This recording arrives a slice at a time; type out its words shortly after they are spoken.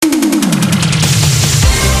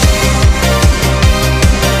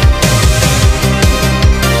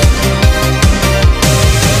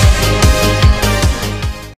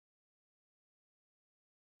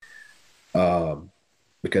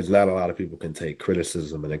because not a lot of people can take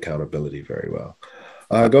criticism and accountability very well.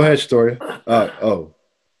 Go ahead, Storia.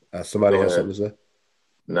 Somebody Go has ahead. something to say.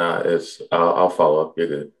 Nah, I'll follow up. You're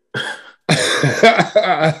good.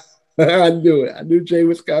 I knew it. I knew Jay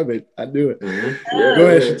was coming. I knew it. Yeah, Go go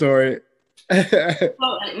ahead, ahead. Shatori.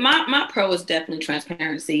 Well, my pro is definitely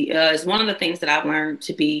transparency. It's one of the things that I've learned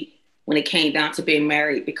to be when it came down to being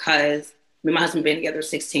married because me and my husband been together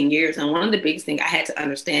 16 years. And one of the biggest things I had to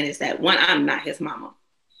understand is that one, I'm not his mama.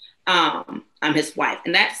 I'm his wife.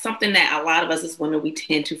 And that's something that a lot of us as women, we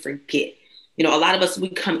tend to forget. You know, a lot of us, we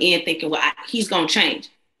come in thinking, well, he's going to change.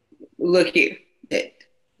 Look here.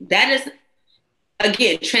 That is,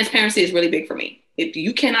 again, transparency is really big for me. If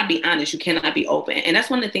you cannot be honest, you cannot be open. And that's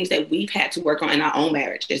one of the things that we've had to work on in our own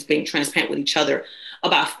marriage is being transparent with each other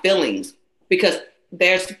about feelings. Because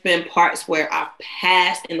there's been parts where our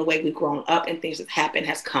past and the way we've grown up and things that happened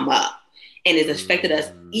has come up and has affected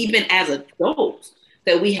us even as adults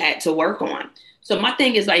that we had to work on. So my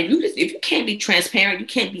thing is like, if you can't be transparent, you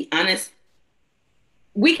can't be honest,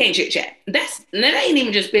 we can't chit chat. That ain't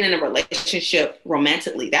even just been in a relationship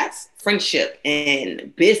romantically. That's friendship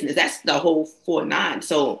and business. That's the whole 4-9.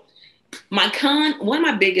 So one of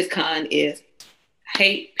my biggest con is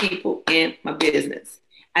hate people in my business.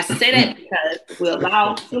 I say that because we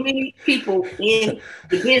allow too many people in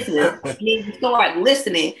the business, and then you start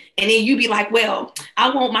listening, and then you be like, well,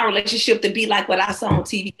 I want my relationship to be like what I saw on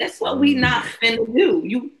TV. That's what we not finna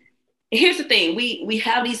do. Here's the thing. We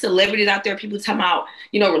have these celebrities out there, people talking about,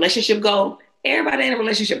 relationship goal. Everybody in a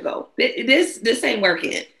relationship goal. This ain't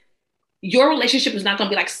working. Your relationship is not gonna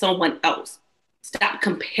be like someone else. Stop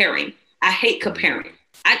comparing. I hate comparing.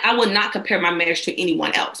 I will not compare my marriage to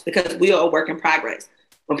anyone else because we are a work in progress.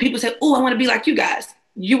 When people say, oh, I want to be like you guys,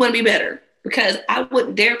 you want to be better, because I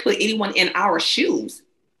wouldn't dare put anyone in our shoes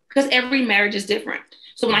because every marriage is different.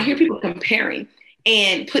 So when I hear people comparing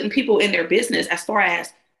and putting people in their business, as far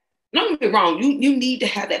as, don't get me wrong, you need to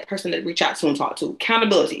have that person to reach out to and talk to.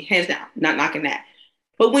 Accountability, hands down, not knocking that.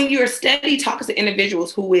 But when you're steady talking to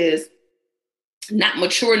individuals who is not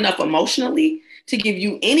mature enough emotionally to give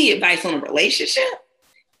you any advice on a relationship,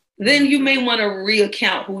 then you may want to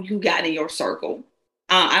reaccount who you got in your circle.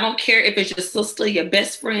 I don't care if it's your sister, your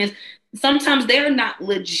best friends. Sometimes they're not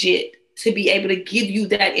legit to be able to give you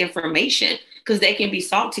that information because they can be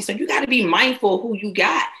salty. So you got to be mindful of who you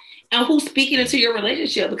got and who's speaking into your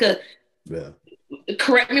relationship. Because,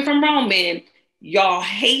 correct me if I'm wrong, man, y'all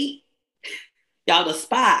hate, y'all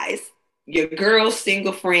despise your girls'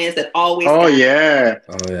 single friends that always. Oh yeah.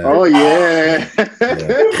 Oh yeah.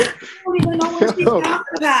 I don't even know what she's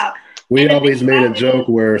talking about. We always made a joke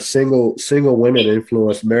where single women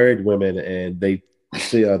influence married women, and they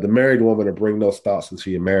see the married woman to bring those thoughts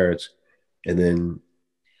into your marriage, and then.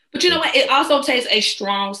 But you know what? It also takes a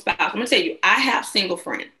strong spouse. I'm gonna tell you, I have single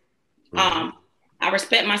friends. I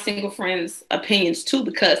respect my single friends' opinions too,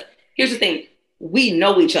 because here's the thing: we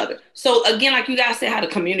know each other. So again, like you guys said, how the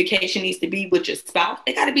communication needs to be with your spouse,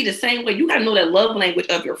 it got to be the same way. You got to know that love language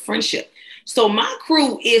of your friendship. So my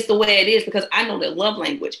crew is the way it is because I know their love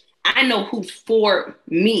language. I know who's for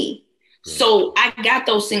me. So I got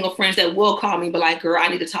those single friends that will call me, but like, girl, I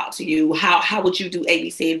need to talk to you. How would you do A,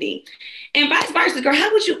 B, C, and D? And vice versa, girl, how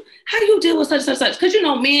do you deal with such and such? Because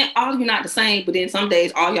men, all you not the same, but then some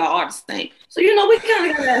days all y'all are the same. So we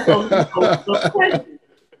kind of got that.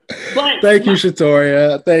 But thank you,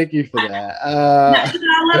 Shatoria. Thank you for that. I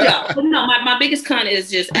love y'all. But no, my biggest con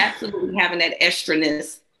is just absolutely having that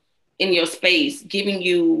extraness in your space, giving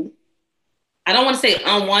you, I don't want to say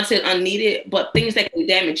unwanted, unneeded, but things that can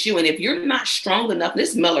damage you. And if you're not strong enough,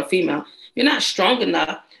 this is male or female, you're not strong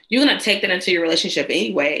enough, you're going to take that into your relationship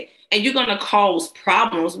anyway. And you're going to cause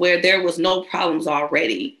problems where there was no problems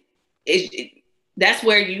already. That's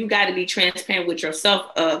where you got to be transparent with yourself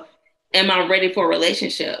of, am I ready for a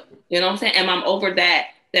relationship? You know what I'm saying? Am I over that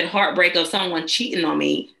heartbreak of someone cheating on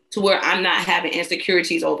me to where I'm not having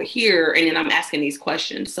insecurities over here and then I'm asking these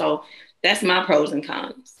questions? So that's my pros and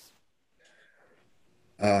cons.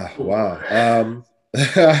 Wow.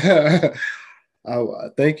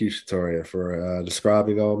 Thank you, Shatoria, for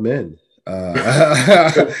describing all men.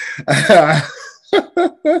 I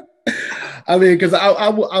mean, because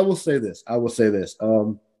I will say this.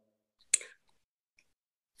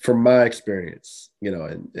 From my experience,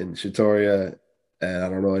 and Shatoria, and I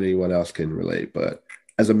don't know anyone else can relate, but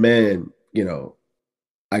as a man,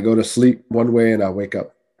 I go to sleep one way and I wake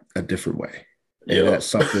up a different way. And that's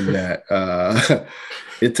something that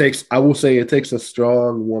I will say it takes a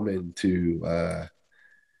strong woman to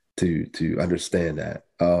understand that.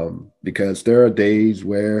 Because there are days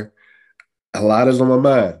where a lot is on my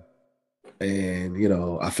mind.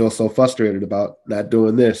 and I feel so frustrated about not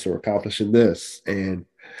doing this or accomplishing this. And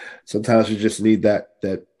sometimes you just need that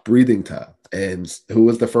breathing time. And who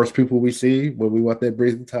is the first people we see when we want that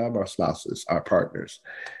breathing time? Our spouses, our partners.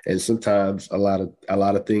 And sometimes a lot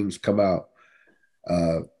of things come out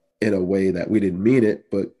in a way that we didn't mean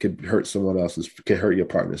it, but could hurt can hurt your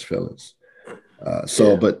partner's feelings.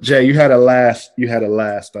 But Jay, you had a last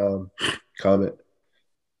comment.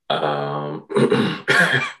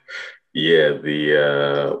 Yeah,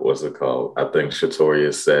 the what's it called? I think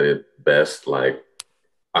Shatoria said it best. Like,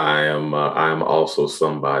 I'm also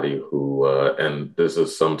somebody who, and this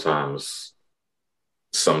is sometimes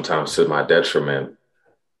to my detriment.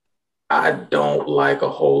 I don't like a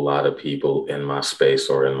whole lot of people in my space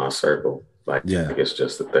or in my circle. Like, it's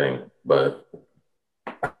just a thing. But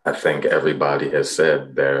I think everybody has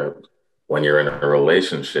said there, when you're in a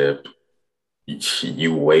relationship,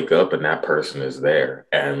 you wake up and that person is there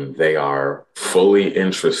and they are fully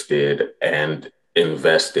interested and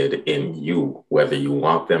invested in you, whether you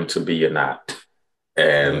want them to be or not.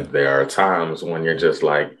 And there are times when you're just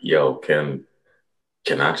like, yo, can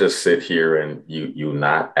I just sit here and you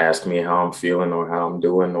not ask me how I'm feeling or how I'm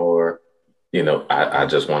doing, or I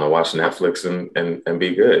just want to watch Netflix and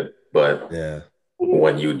be good. But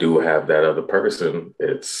when you do have that other person,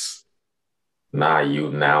 it's you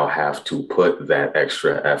now have to put that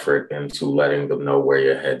extra effort into letting them know where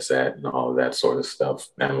your head's at and all of that sort of stuff.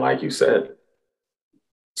 And like you said,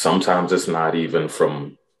 sometimes it's not even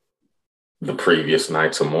from the previous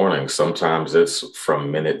night to morning. Sometimes it's from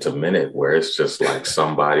minute to minute, where it's just like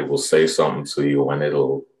somebody will say something to you and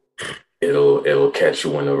it'll catch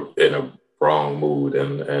you in a wrong mood,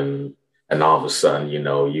 and all of a sudden, you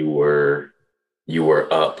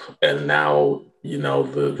were up, and now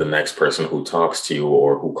the next person who talks to you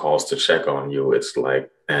or who calls to check on you, it's like,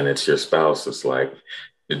 and it's your spouse, it's like,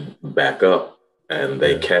 back up, and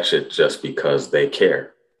they catch it just because they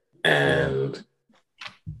care. And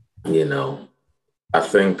I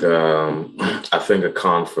think a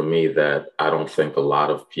con for me that I don't think a lot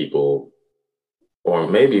of people, or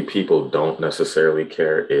maybe people don't necessarily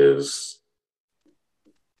care, is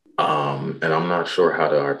and I'm not sure how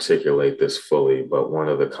to articulate this fully, but one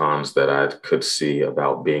of the cons that I could see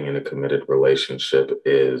about being in a committed relationship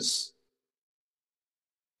is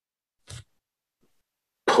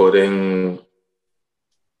taking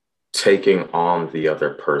on the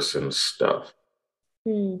other person's stuff.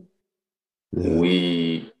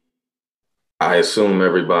 I assume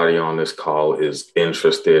everybody on this call is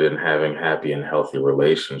interested in having happy and healthy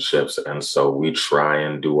relationships. And so we try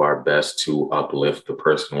and do our best to uplift the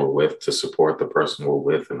person we're with, to support the person we're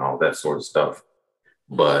with, and all that sort of stuff.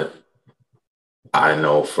 But I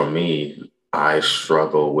know for me, I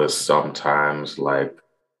struggle with sometimes, like,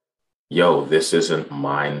 yo, this isn't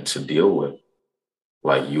mine to deal with.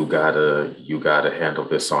 Like, you gotta handle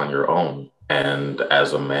this on your own. And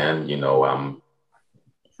as a man, I'm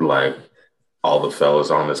like, all the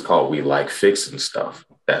fellas on this call, we like fixing stuff.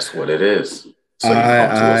 That's what it is. So you come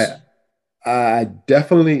to us. I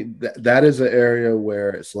definitely, that is an area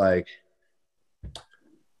where it's like,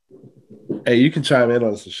 hey, you can chime in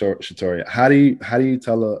on this, Shatoria. How do you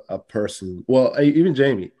tell a person? Well, even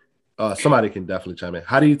Jamie, somebody can definitely chime in.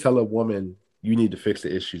 How do you tell a woman you need to fix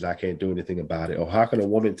the issues? I can't do anything about it. Or how can a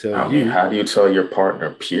woman tell you? How do you tell your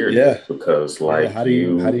partner? Period. Yeah. Because how do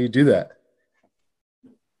you do that?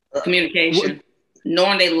 Communication,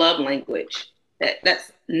 knowing their love language.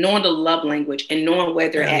 That's knowing the love language and knowing where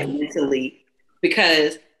they're at mentally.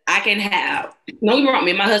 Because I can have, no, you wrong,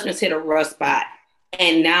 me and my husband's hit a rough spot.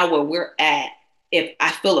 And now where we're at, if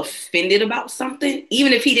I feel offended about something,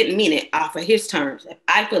 even if he didn't mean it, off of his terms, if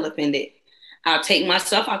I feel offended, I'll take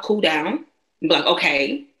myself, I'll cool down, and be like,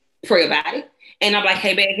 okay, pray about it. And I'm like,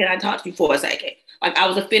 hey, babe, can I talk to you for a second? Like, I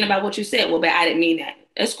was offended by what you said. Well, babe, I didn't mean that.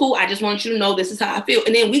 That's cool. I just want you to know this is how I feel.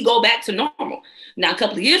 And then we go back to normal. Now, a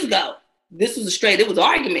couple of years ago, it was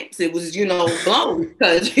arguments. It was, blows,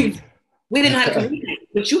 because we didn't know how to communicate.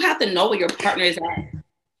 But you have to know where your partner is at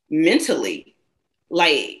mentally.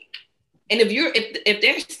 Like, and if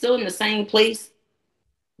they're still in the same place,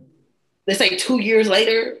 let's say 2 years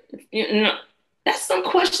later, that's some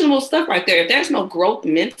questionable stuff right there. If there's no growth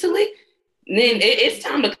mentally, then it's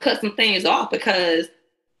time to cut some things off, because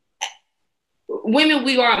women,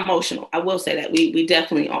 we are emotional. I will say that we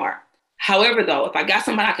definitely are. However, though, if I got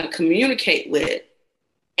somebody I can communicate with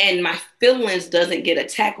and my feelings doesn't get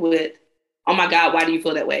attacked with, oh my God, why do you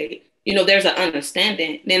feel that way? There's an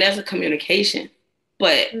understanding, then there's a communication.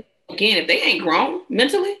 But again, if they ain't grown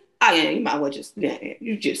mentally, you might as well just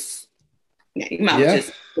Yeah, you might Yeah.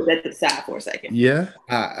 just put that to the side for a second. Yeah.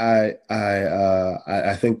 I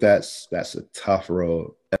think that's a tough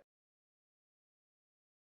road